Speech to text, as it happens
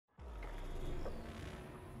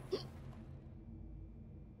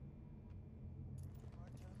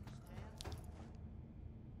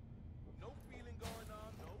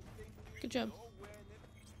Good job.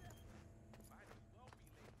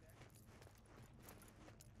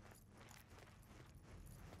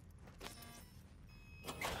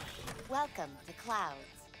 Welcome to Clouds,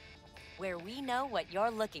 where we know what you're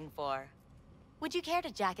looking for. Would you care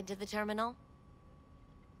to jack into the terminal?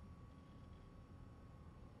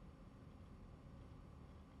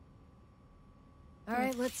 All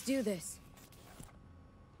right, let's do this.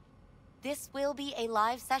 This will be a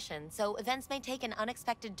live session, so events may take an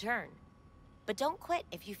unexpected turn. But don't quit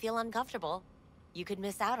if you feel uncomfortable. You could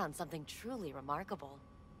miss out on something truly remarkable.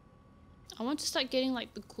 I want to start getting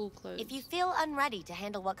like the cool clothes. If you feel unready to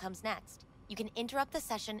handle what comes next, you can interrupt the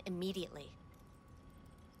session immediately.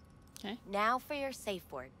 Okay. Now for your safe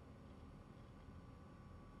word.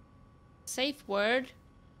 Safe word.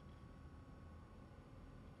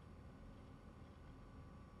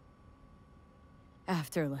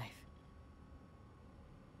 Afterlife.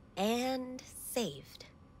 And saved.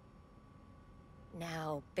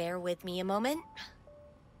 Now, bear with me a moment.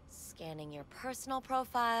 Scanning your personal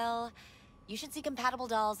profile. You should see compatible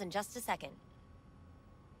dolls in just a second.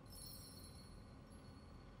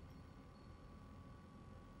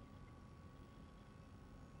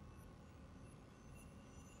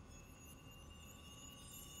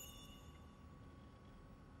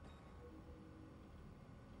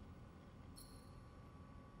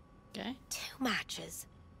 Okay. 2 matches.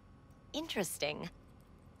 Interesting.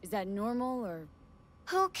 Is that normal or...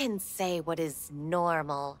 Who can say what is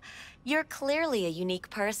normal? You're clearly a unique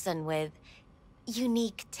person with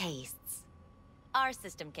unique tastes. Our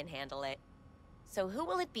system can handle it. So who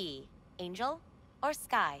will it be? Angel or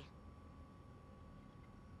Sky?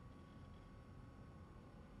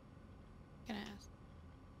 Can I ask?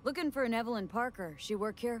 Looking for an Evelyn Parker. She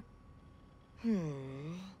work here?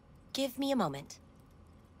 Give me a moment.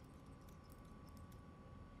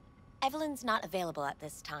 Evelyn's not available at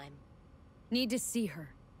this time. Need to see her.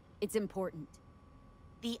 It's important.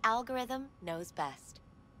 The algorithm knows best.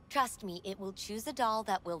 Trust me, it will choose a doll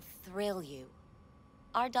that will thrill you.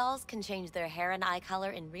 Our dolls can change their hair and eye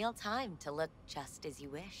color in real time to look just as you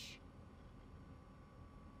wish.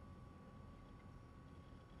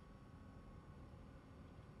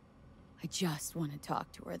 I just want to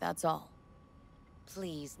talk to her, that's all.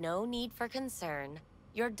 Please, no need for concern.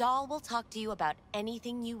 Your doll will talk to you about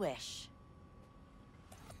anything you wish.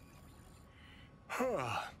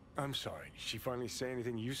 I'm sorry, did she finally say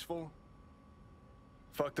anything useful?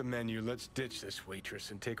 Fuck the menu, let's ditch this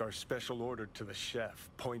waitress and take our special order to the chef,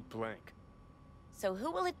 point blank. So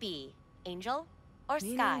who will it be? Angel or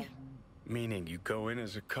Sky? Meaning you go in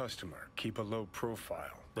as a customer, keep a low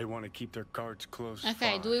profile. They want to keep their cards close.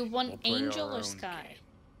 Okay, do we want We'll play Angel our or own Sky?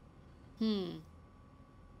 game.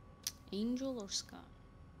 Angel or Sky?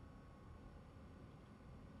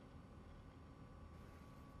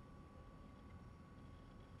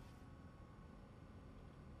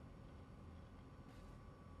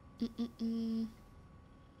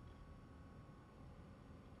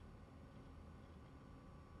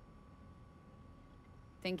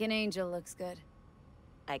 Thinking Angel looks good.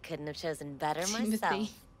 I couldn't have chosen better Timothy. myself.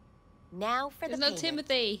 Now for There's the no payment,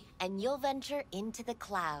 Timothy. and you'll venture into the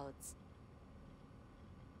clouds.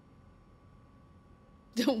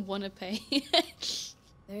 Don't want to pay.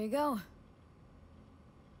 There you go.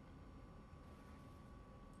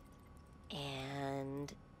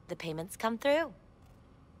 And the payments come through.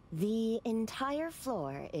 The entire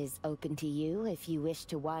floor is open to you if you wish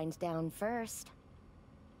to wind down first.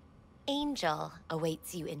 Angel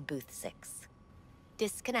awaits you in booth 6.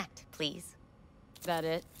 Disconnect, please. That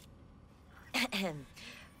it?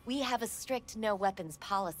 We have a strict no weapons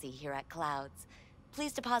policy here at Clouds.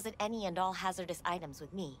 Please deposit any and all hazardous items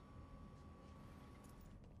with me.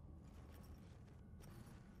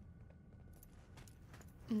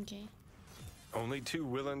 Okay. Only 2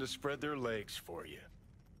 willing to spread their legs for you.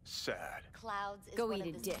 Sad. Clouds is Go one eat of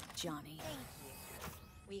a the... dick, Johnny. Thank you.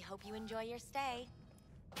 We hope you enjoy your stay.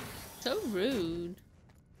 So rude.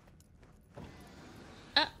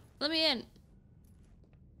 Ah, let me in.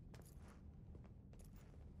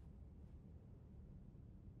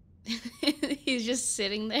 He's just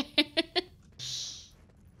sitting there.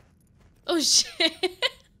 Oh shit.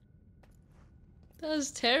 That was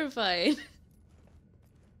terrifying.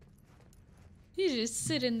 He's just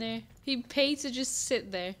sitting there. He paid to just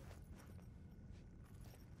sit there.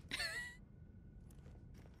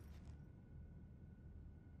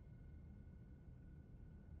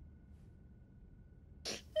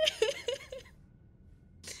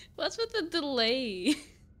 What's with the delay?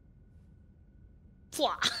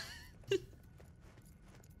 Fwah.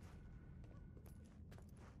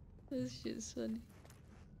 This shit's funny.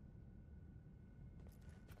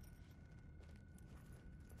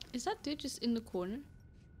 Is that dude just in the corner?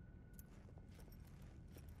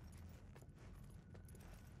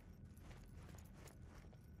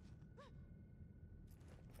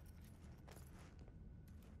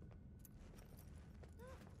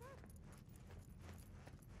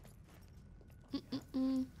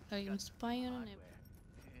 Are you spying on him?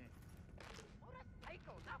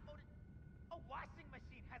 Motorcycle, not motor. A washing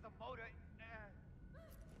machine has a motor.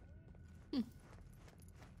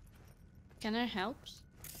 Can I help?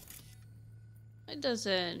 It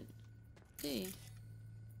doesn't. See.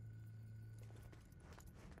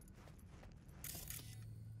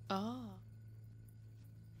 Oh.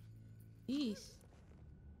 Jeez.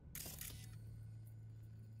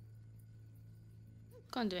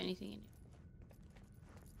 Can't do anything in here.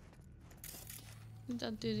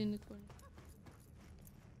 That dude in the corner.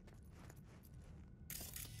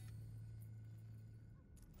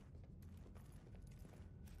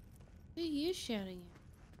 Who are you shouting at?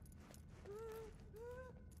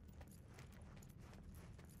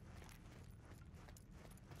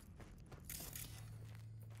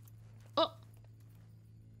 Oh!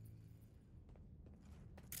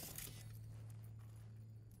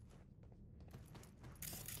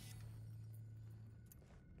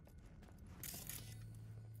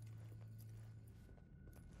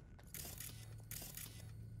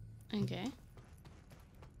 Okay.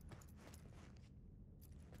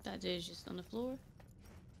 That dude's just on the floor.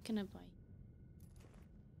 Can I buy?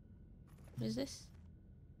 What is this?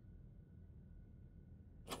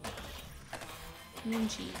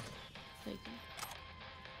 Munchie. Taken.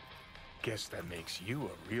 Guess that makes you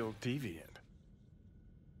a real deviant.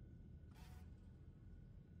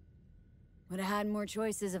 Would have had more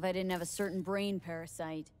choices if I didn't have a certain brain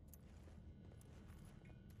parasite.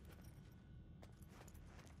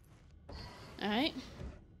 Alright.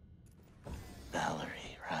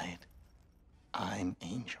 Valerie, right? I'm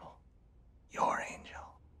Angel. You're Angel.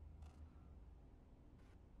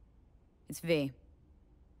 It's V.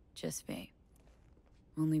 Just V.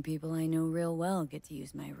 Only people I know real well get to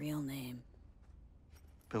use my real name.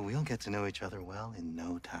 But we'll get to know each other well in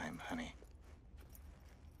no time, honey.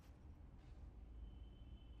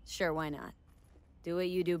 Sure, why not? Do what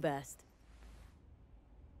you do best.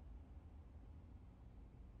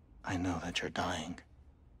 I know that you're dying.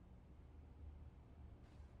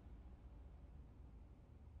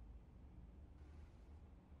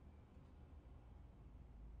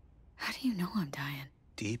 How do you know I'm dying?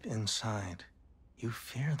 Deep inside, you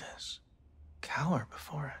fear this. Cower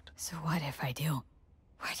before it. So what if I do?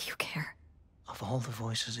 Why do you care? Of all the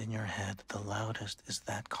voices in your head, the loudest is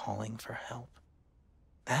that calling for help.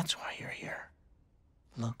 That's why you're here.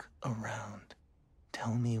 Look around.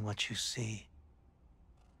 Tell me what you see.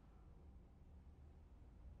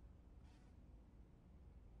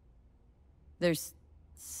 There's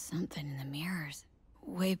something in the mirrors.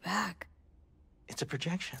 Way back. It's a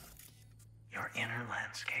projection. Your inner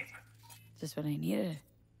landscape. Just what I needed.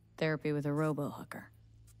 Therapy with a robo-hooker.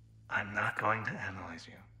 I'm not going to analyze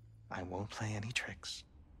you. I won't play any tricks.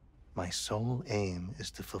 My sole aim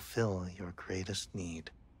is to fulfill your greatest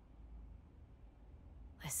need.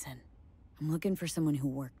 Listen, I'm looking for someone who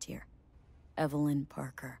worked here. Evelyn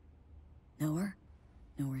Parker. Know her?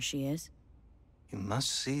 Know where she is? You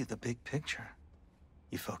must see the big picture.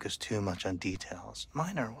 You focus too much on details,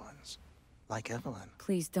 minor ones, like Evelyn.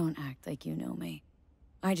 Please don't act like you know me.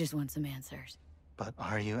 I just want some answers. But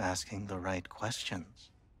are you asking the right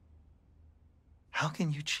questions? How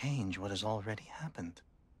can you change what has already happened?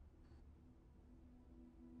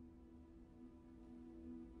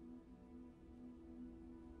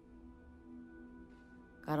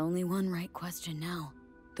 Got only one right question now.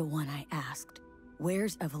 The one I asked.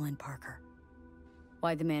 Where's Evelyn Parker?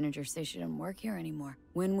 Why'd the manager say she didn't work here anymore?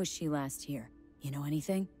 When was she last here? You know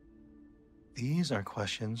anything? These are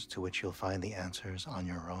questions to which you'll find the answers on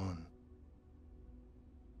your own.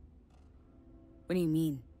 What do you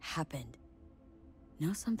mean, happened?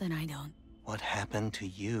 Know something I don't? What happened to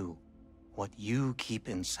you? What you keep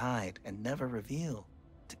inside and never reveal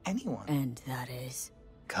to anyone? And that is?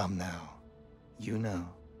 Come now. You know.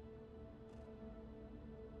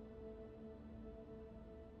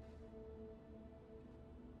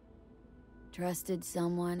 Trusted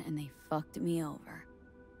someone and they fucked me over.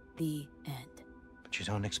 The end. But you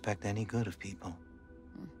don't expect any good of people.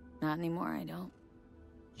 Not anymore, I don't.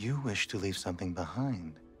 You wish to leave something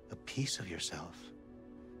behind, a piece of yourself.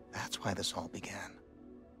 That's why this all began.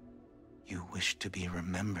 You wish to be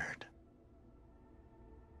remembered.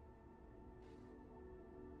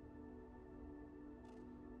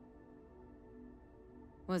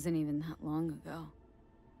 Wasn't even that long ago.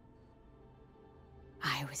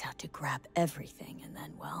 I was out to grab everything, and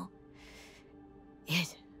then, well,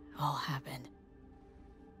 it all happened.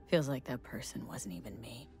 Feels like that person wasn't even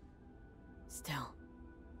me. Still,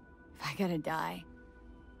 if I gotta die,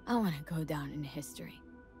 I want to go down in history.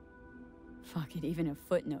 Fuck it, even a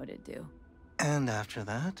footnote'd do. And after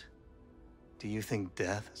that, do you think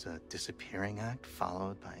death is a disappearing act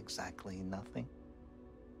followed by exactly nothing?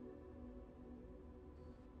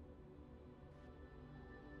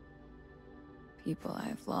 People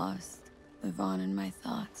I've lost live on in my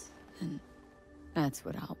thoughts, and that's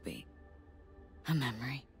what I'll be. A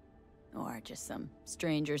memory. Or just some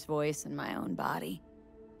stranger's voice in my own body,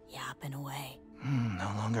 yapping away.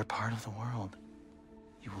 No longer part of the world.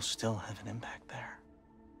 You will still have an impact there.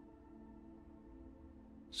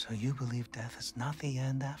 So you believe death is not the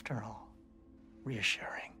end after all.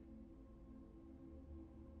 Reassuring.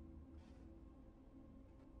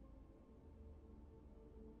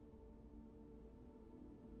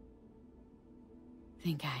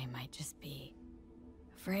 Think I might just be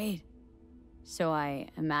afraid. So I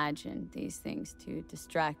imagined these things to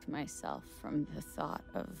distract myself from the thought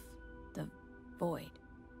of the void.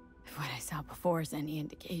 If what I saw before is any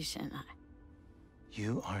indication,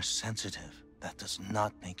 You are sensitive. That does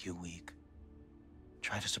not make you weak.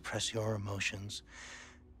 Try to suppress your emotions,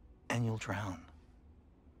 and you'll drown.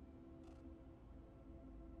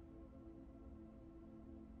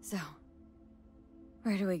 So,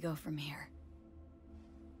 where do we go from here?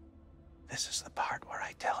 This is the part where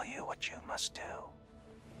I tell you what you must do.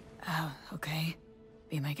 Oh, okay.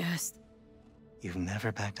 Be my guest. You've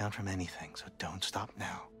never backed down from anything, so don't stop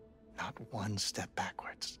now. Not one step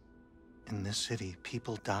backwards. In this city,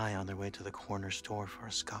 people die on their way to the corner store for a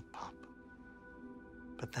scop pop.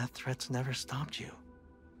 But that threat's never stopped you.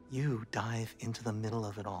 You dive into the middle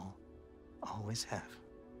of it all. Always have.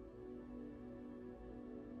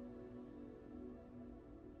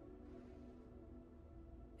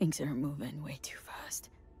 Things are moving way too fast.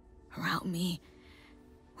 Around me.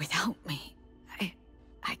 Without me.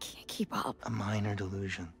 I can't keep up. A minor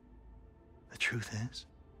delusion. The truth is,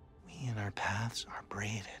 we and our paths are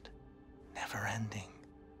braided. Never ending.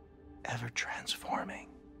 Ever transforming.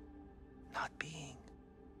 Not being,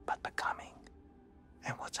 but becoming.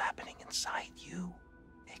 And what's happening inside you,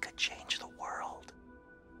 it could change the world.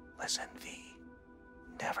 Listen, V.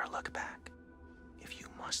 Never look back. If you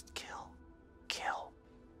must kill, kill.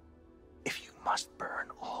 If you must burn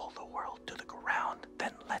all the world to the ground,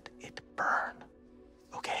 then let it burn.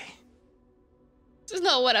 Okay? This is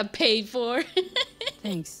not what I paid for.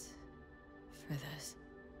 Thanks for this.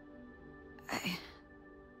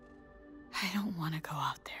 I don't want to go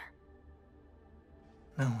out there.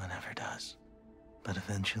 No one ever does. But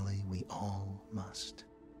eventually we all must.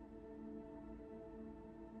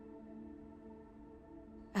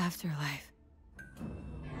 Afterlife.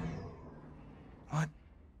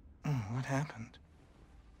 What happened?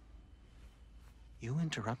 You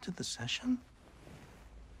interrupted the session?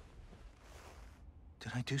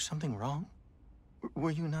 Did I do something wrong?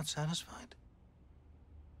 Were you not satisfied?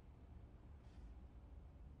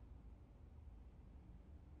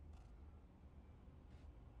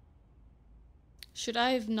 Should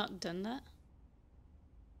I have not done that?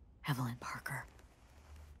 Evelyn Parker.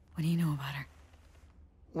 What do you know about her?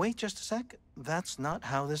 Wait just a sec. That's not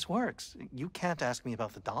how this works. You can't ask me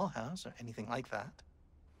about the dollhouse or anything like that.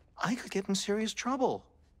 I could get in serious trouble.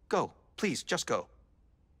 Go, please, just go.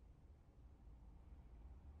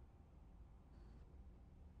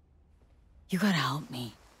 You gotta help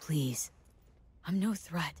me, please. I'm no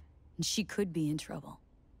threat, and she could be in trouble.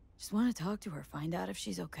 Just want to talk to her, find out if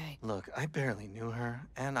she's okay. Look, I barely knew her,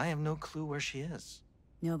 and I have no clue where she is.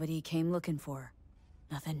 Nobody came looking for her.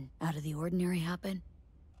 Nothing out of the ordinary happened?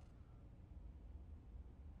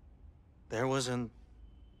 There was an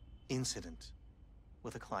incident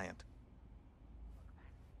with a client.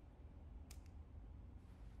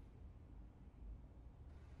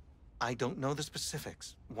 I don't know the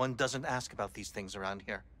specifics. One doesn't ask about these things around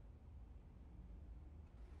here.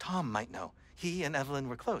 Tom might know. He and Evelyn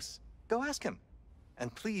were close. Go ask him.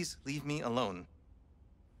 And please leave me alone.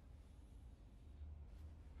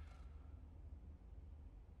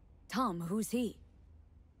 Tom, who's he?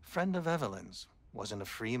 Friend of Evelyn's. Wasn't a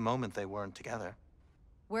free moment they weren't together.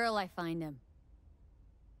 Where'll I find him?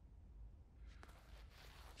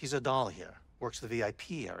 He's a doll here. Works the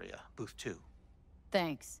VIP area, booth 2.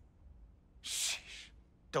 Thanks. Sheesh.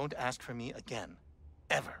 Don't ask for me again.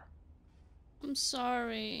 Ever. I'm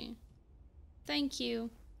sorry. Thank you.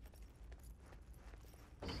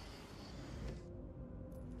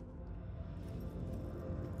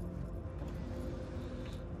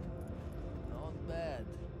 Not bad.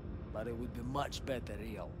 but it would be much better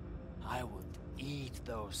real. I would eat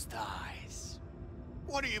those thighs.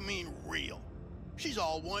 What do you mean, real? She's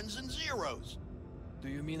all ones and zeros. Do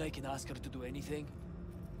you mean I can ask her to do anything?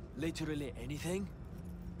 Literally anything?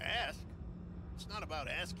 Ask? It's not about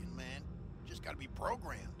asking, man. Just gotta be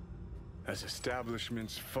programmed. As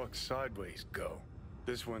establishments fuck sideways go,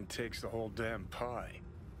 this one takes the whole damn pie.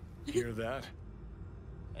 Hear that?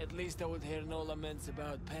 At least I would hear no laments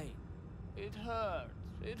about pain. It hurts.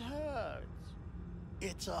 It hurts.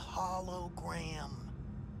 It's a hologram.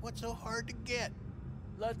 What's so hard to get?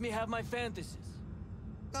 Let me have my fantasies.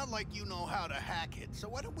 Not like you know how to hack it, so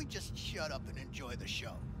why don't we just shut up and enjoy the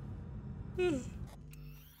show?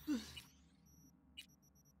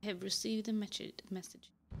 Have received a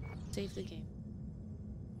message. Save the game.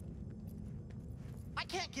 I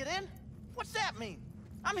can't get in? What's that mean?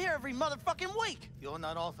 I'm here every motherfucking week. You're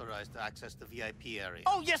not authorized to access the VIP area.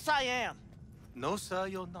 Oh, yes, I am. No, sir,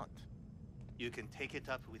 you're not. You can take it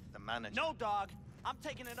up with the manager. No, dog. I'm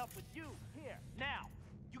taking it up with you. Here, now.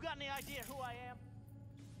 You got any idea who I am?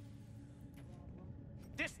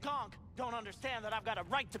 This conk don't understand that I've got a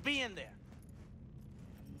right to be in there.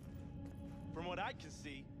 From what I can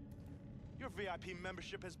see, your VIP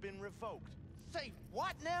membership has been revoked. Say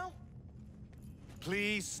what now?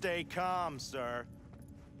 Please stay calm, sir.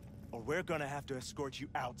 Or we're gonna have to escort you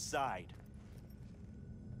outside.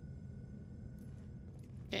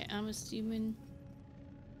 Okay, I'm assuming.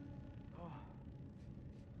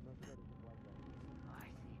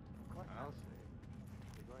 I'll see.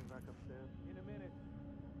 We're going back upstairs in a minute.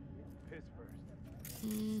 Piss first.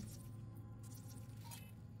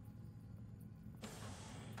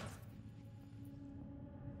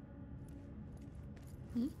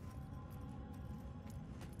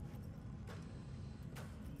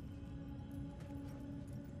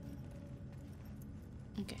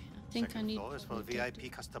 Okay, I think I Second need. floor is for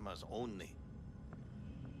VIP customers only.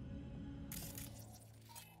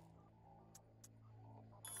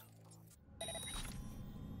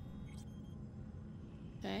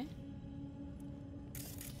 Okay.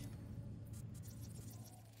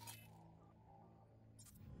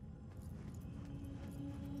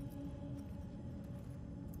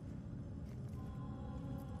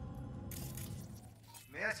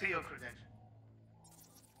 May I see your credentials?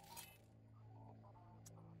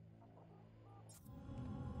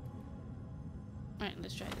 Alright,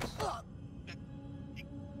 let's try this.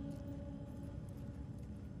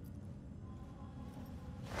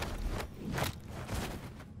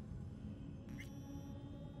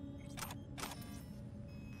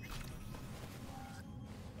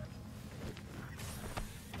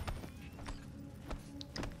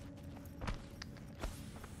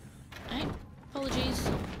 Alright, apologies.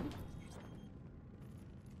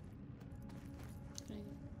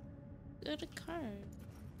 Got a card.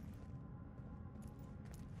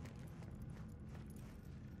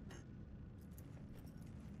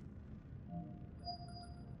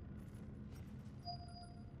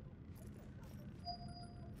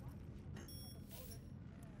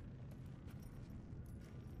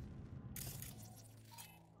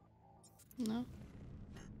 No.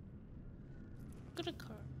 Got a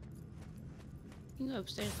car. You can go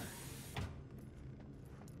upstairs.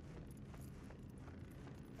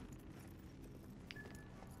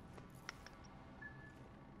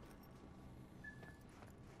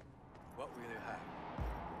 What will you have?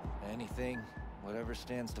 Anything, whatever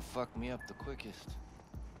stands to fuck me up the quickest.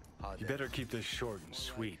 You better keep this short and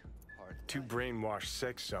sweet. 2 brainwashed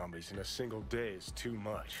sex zombies in a single day is too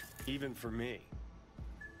much, even for me.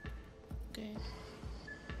 Okay.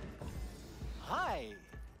 Hi.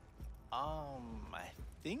 I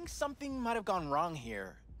think something might have gone wrong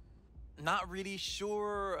here. Not really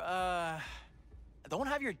sure, don't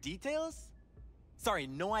have your details? Sorry,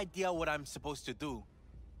 no idea what I'm supposed to do.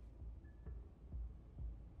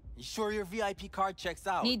 You sure your VIP card checks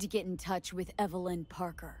out? Need to get in touch with Evelyn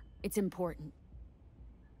Parker. It's important.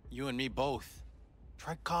 You and me both.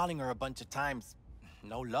 Tried calling her a bunch of times.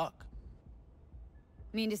 No luck.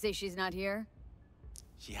 Mean to say she's not here?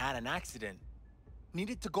 She had an accident.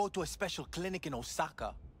 Needed to go to a special clinic in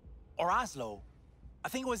Osaka. Or Oslo. I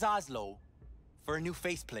think it was Oslo. For a new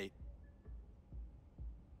faceplate.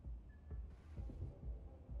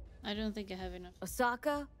 I don't think I have enough.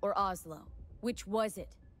 Osaka or Oslo? Which was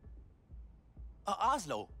it?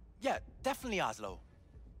 Oslo. Yeah, definitely Oslo.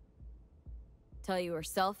 Tell you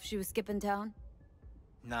herself she was skipping town?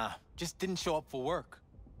 Nah, just didn't show up for work.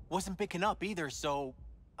 Wasn't picking up either, so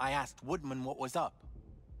I asked Woodman what was up.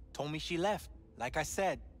 Told me she left, like I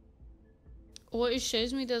said. Or it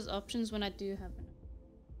shows me those options when I do have enough.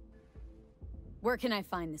 Where can I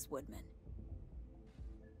find this Woodman?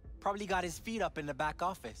 Probably got his feet up in the back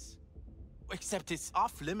office. Except it's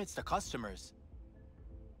off limits to customers.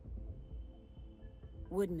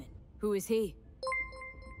 Woodman. Who is he?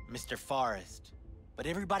 Mr. Forrest. But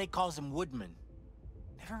everybody calls him Woodman.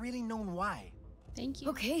 Never really known why. Thank you.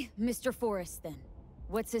 Okay, Mr. Forrest then.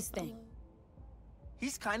 What's his thing?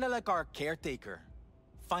 He's kinda like our caretaker.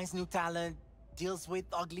 Finds new talent, deals with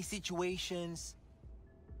ugly situations.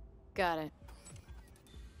 Got it.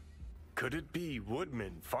 Could it be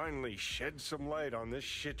Woodman finally shed some light on this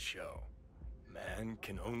shit show? Man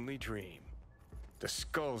can only dream. The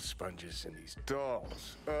skull sponges in these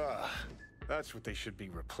dolls. Ugh, that's what they should be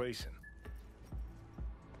replacing.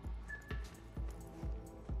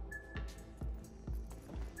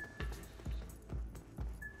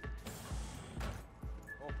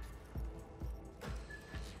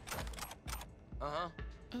 Uh-huh.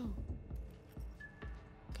 Oh.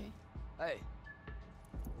 Okay. Hey.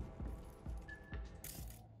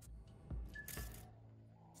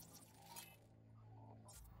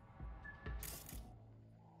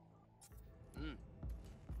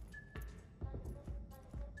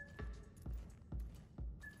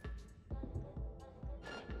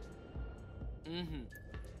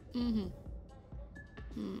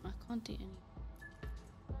 I can't do any.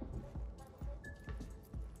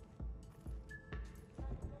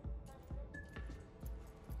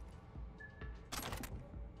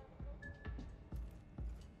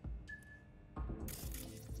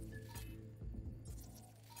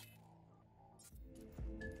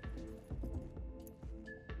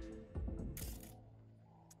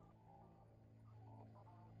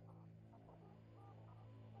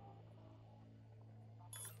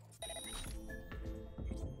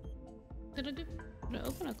 Did I do? Did I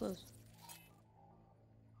open or close?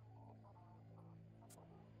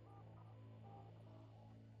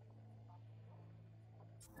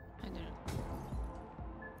 I didn't.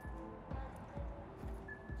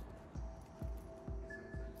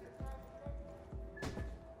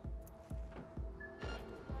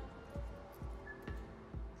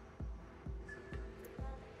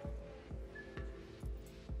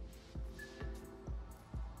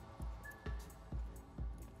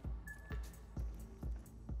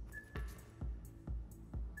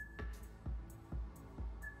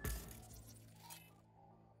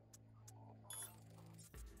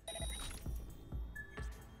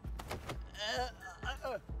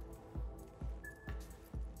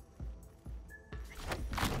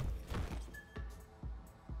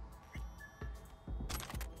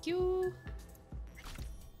 You.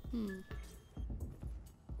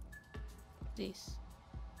 This.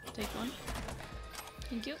 Take one.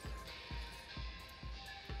 Thank you.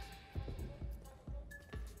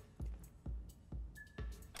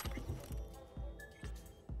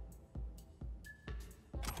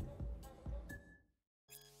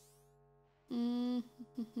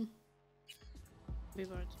 We've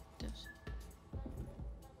already did this.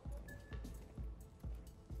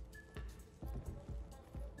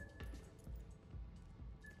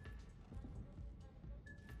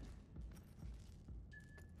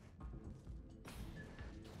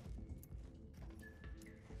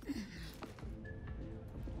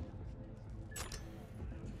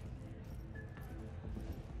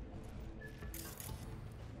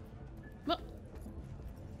 Well.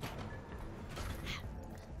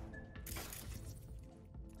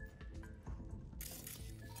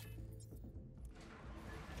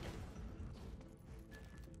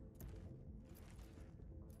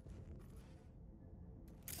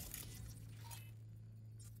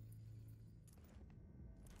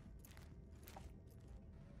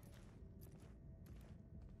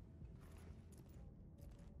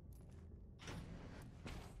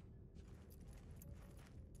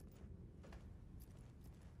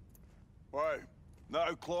 Hey,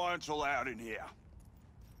 no clients allowed in here.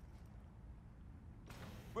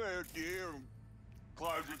 Well, dear,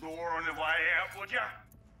 close the door on the way out, would ya?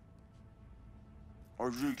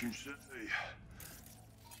 As you can see,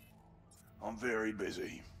 I'm very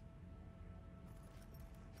busy.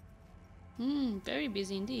 Very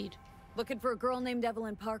busy indeed. Looking for a girl named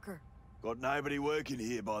Evelyn Parker. Got nobody working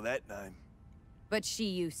here by that name. But she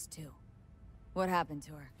used to. What happened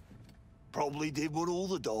to her? Probably did what all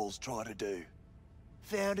the dolls try to do.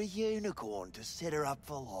 Found a unicorn to set her up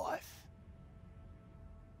for life.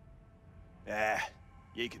 Ah,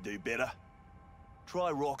 you could do better.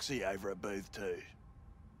 Try Roxy over at Booth 2.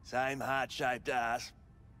 Same heart-shaped ass.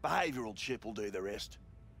 Behavioral chip will do the rest.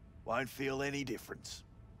 Won't feel any difference.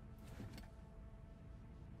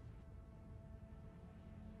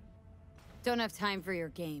 Don't have time for your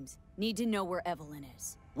games. Need to know where Evelyn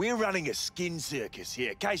is. We're running a skin circus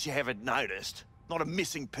here, in case you haven't noticed. not a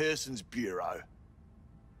missing persons bureau.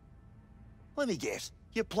 Let me guess,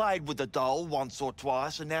 you played with the doll once or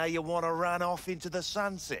twice and now you want to run off into the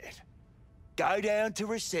sunset. Go down to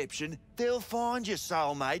reception, they'll find your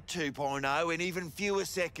soulmate 2.0 in even fewer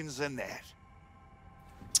seconds than that.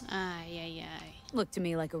 Aye. Look to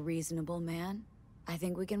me like a reasonable man. I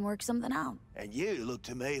think we can work something out. And you look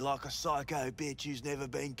to me like a psycho bitch who's never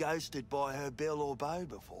been ghosted by her belle or beau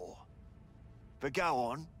before. But go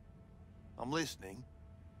on. I'm listening.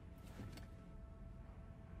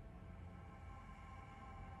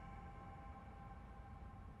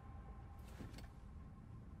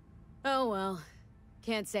 Oh well.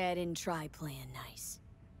 Can't say I didn't try playing nice.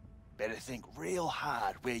 Better think real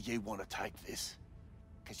hard where you want to take this.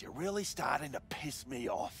 Because you're really starting to piss me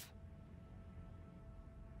off.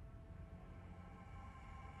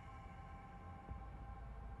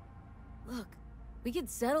 Look, we could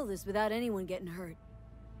settle this without anyone getting hurt.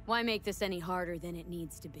 Why make this any harder than it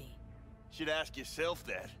needs to be? Should ask yourself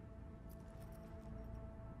that.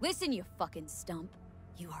 Listen, you fucking stump.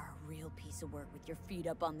 You are a real piece of work with your feet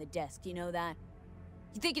up on the desk, you know that?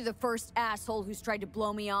 You think you're the first asshole who's tried to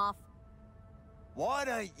blow me off? Why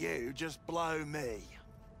don't you just blow me?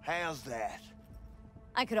 How's that?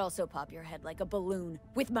 I could also pop your head like a balloon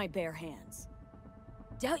with my bare hands.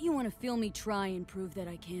 Doubt you want to feel me try and prove that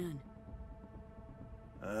I can.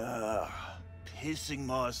 Pissing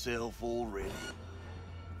myself already.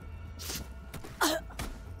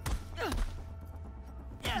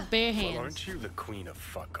 Bare hands. Well, aren't you the queen of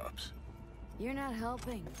fuck-ups? You're not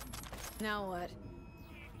helping. Now what?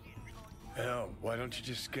 Hell, why don't you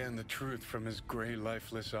just scan the truth from his gray,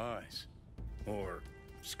 lifeless eyes? Or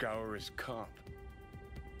scour his comp?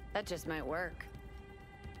 That just might work.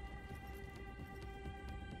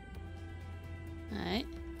 Alright.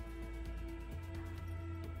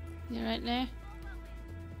 You right there?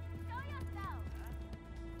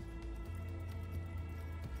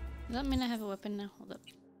 Does that mean I have a weapon now? Hold up.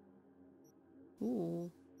 Ooh.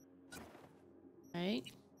 Alright.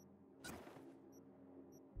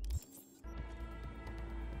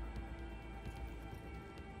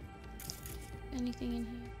 Anything in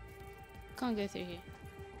here? Can't go through here.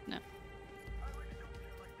 No.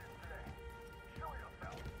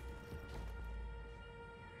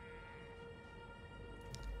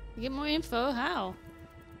 Get more info? How?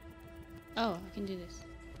 Oh, I can do this.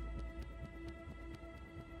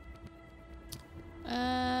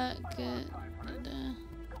 Good.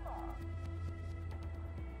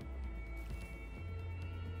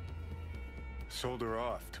 Sold her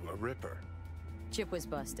off to a ripper. Chip was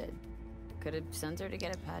busted. Could have sent her to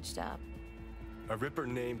get it patched up. A ripper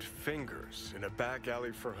named Fingers in a back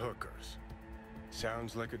alley for hookers.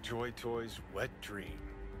 Sounds like a Joy Toy's wet dream.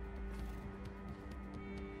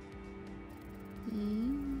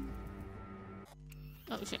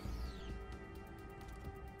 Oh shit.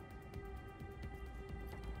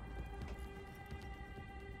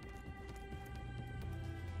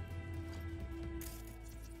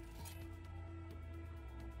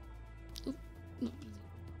 Oop. No.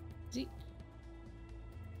 Z.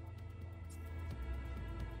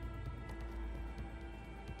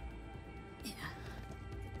 Yeah.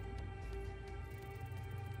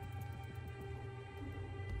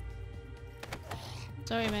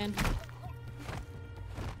 Sorry, man.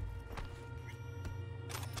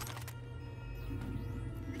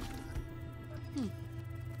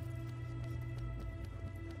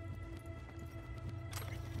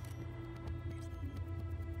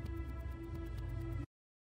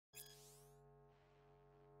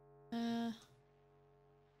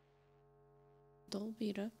 Doll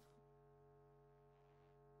beat up.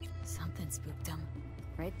 Something spooked them.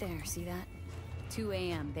 Right there, see that? 2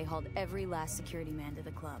 a.m. They hauled every last security man to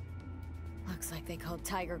the club. Looks like they called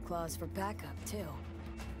Tiger Claws for backup, too.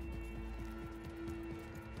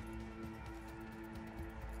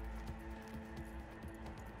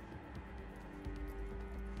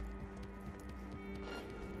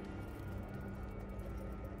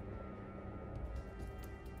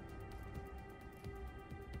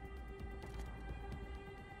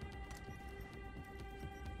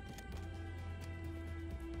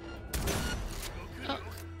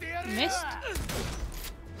 Missed.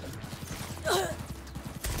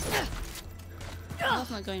 That's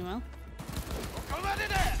not going well.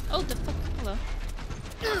 Oh, the fuck. Hello.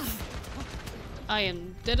 I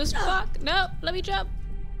am dead as fuck. No, let me jump.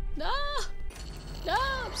 No. No,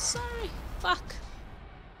 I'm sorry. Fuck.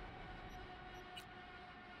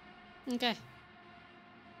 Okay.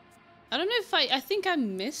 I don't know if I think I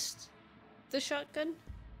missed the shotgun.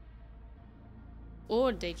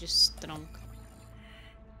 Or they just strong.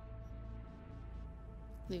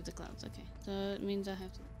 Leave the clouds. Okay, so it means I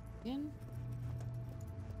have to again.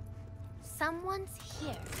 Someone's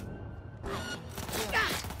here.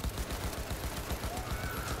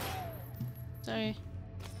 Sorry.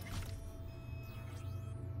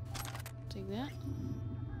 Take that.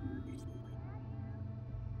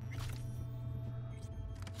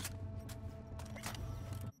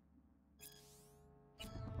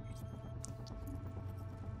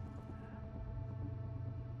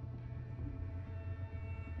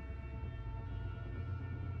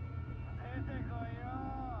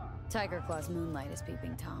 Tiger Claw's moonlight is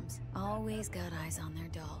peeping toms. Always got eyes on their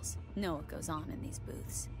dolls. Know what goes on in these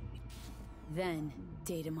booths. Then,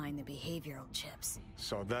 data mine the behavioral chips.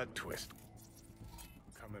 Saw that twist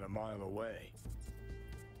coming a mile away.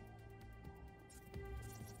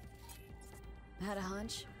 Had a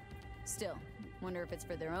hunch. Still, wonder if it's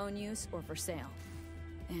for their own use or for sale.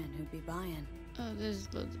 And who'd be buying? Oh,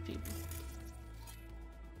 there's loads of people.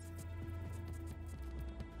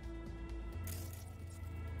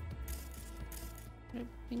 Should I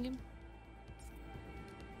ping him?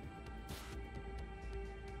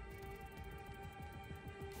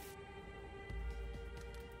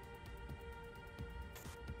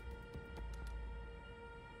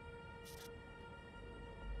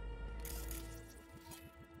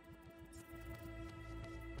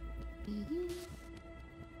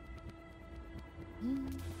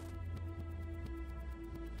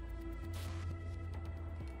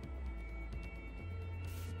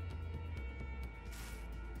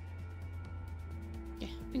 Yeah,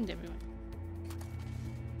 pinged everyone.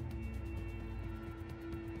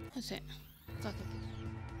 That's it. Fuck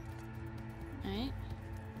it. Alright.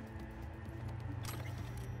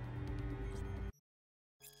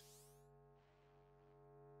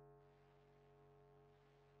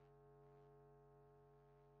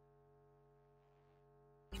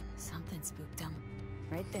 Something spooked them.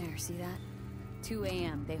 Right there, see that? 2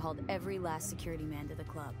 a.m., they hauled every last security man to the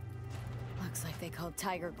club. Looks like they called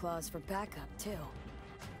Tiger Claws for backup, too.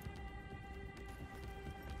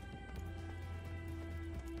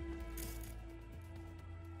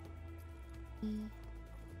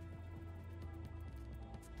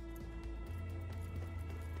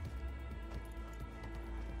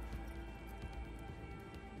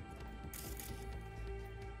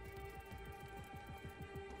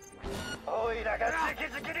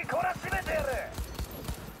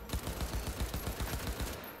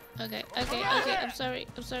 Okay, I'm sorry.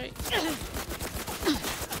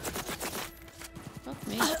 Fuck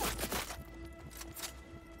me.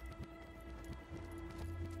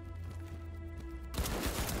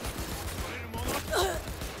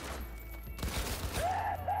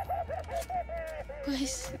 Why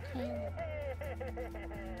is he crying?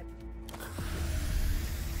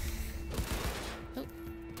 Oh.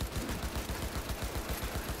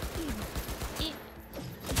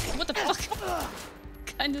 What the fuck?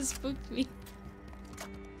 Kinda spooked me.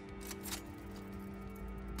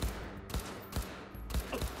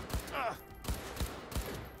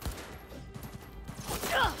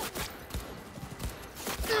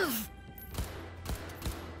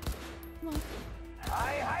 Come on.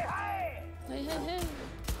 Hey. There you go.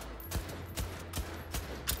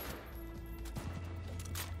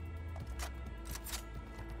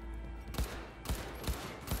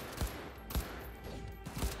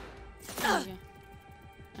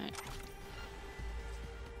 Alright.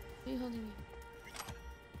 Who are you holding me?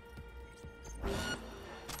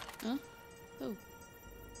 Huh? Oh.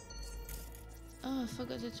 Oh, I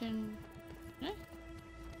forgot to turn. Right?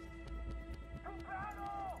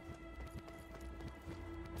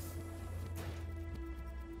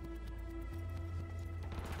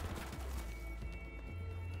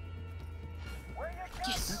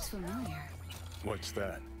 Yes! Looks familiar. What's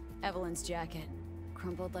that? Evelyn's jacket.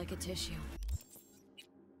 Crumpled like a tissue.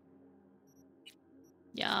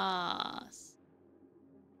 Yes.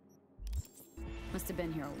 Must have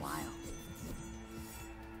been here a while.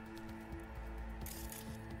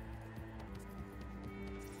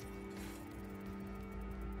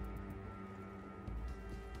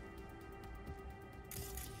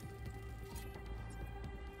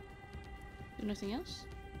 Nothing else?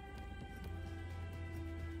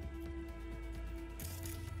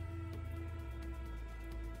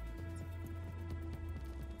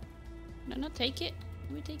 No, not take it.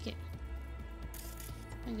 Let me take it.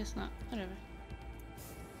 I guess not. Whatever.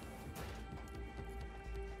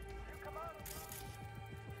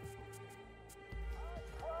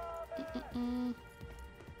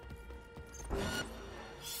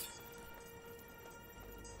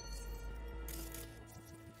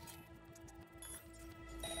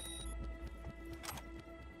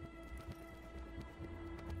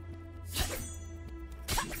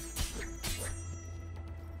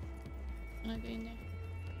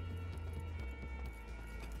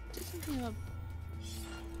 Something about...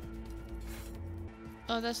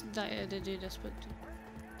 Oh, that's the dude I spoke to.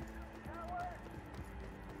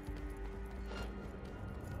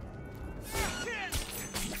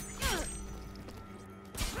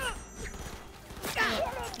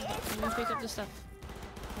 Let me pick up the stuff.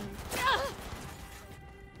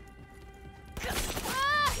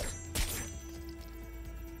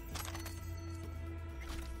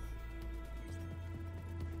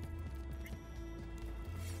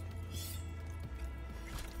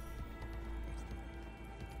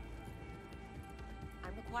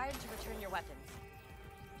 I'm required to return your weapons,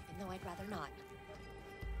 even though I'd rather not.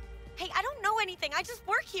 Hey, I don't know anything. I just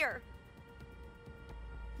work here.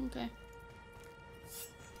 Okay.